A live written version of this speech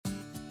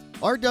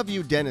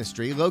RW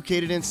Dentistry,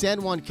 located in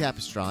San Juan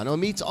Capistrano,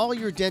 meets all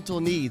your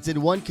dental needs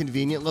in one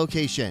convenient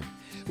location.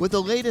 With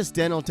the latest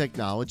dental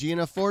technology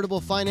and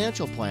affordable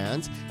financial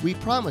plans, we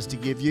promise to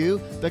give you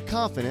the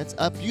confidence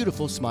a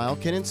beautiful smile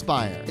can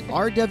inspire.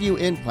 RW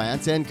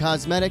Implants and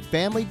Cosmetic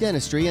Family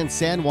Dentistry in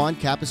San Juan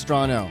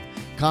Capistrano.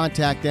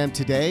 Contact them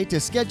today to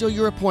schedule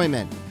your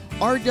appointment.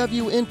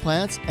 RW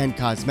Implants and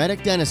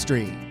Cosmetic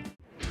Dentistry.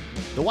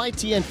 The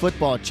YTN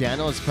Football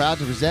Channel is proud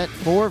to present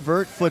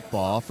 4Vert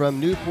Football from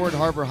Newport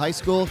Harbor High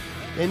School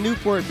in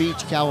Newport Beach,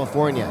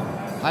 California.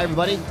 Hi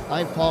everybody,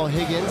 I'm Paul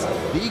Higgins.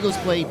 The Eagles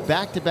played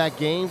back-to-back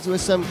games with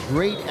some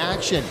great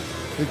action.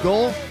 The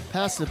goal,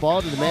 pass the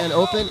ball to the man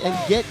open and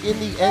get in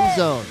the end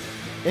zone.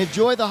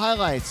 Enjoy the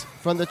highlights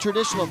from the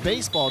traditional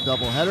baseball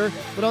doubleheader,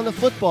 but on the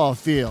football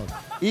field.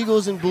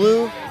 Eagles in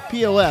blue,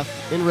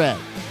 POF in red.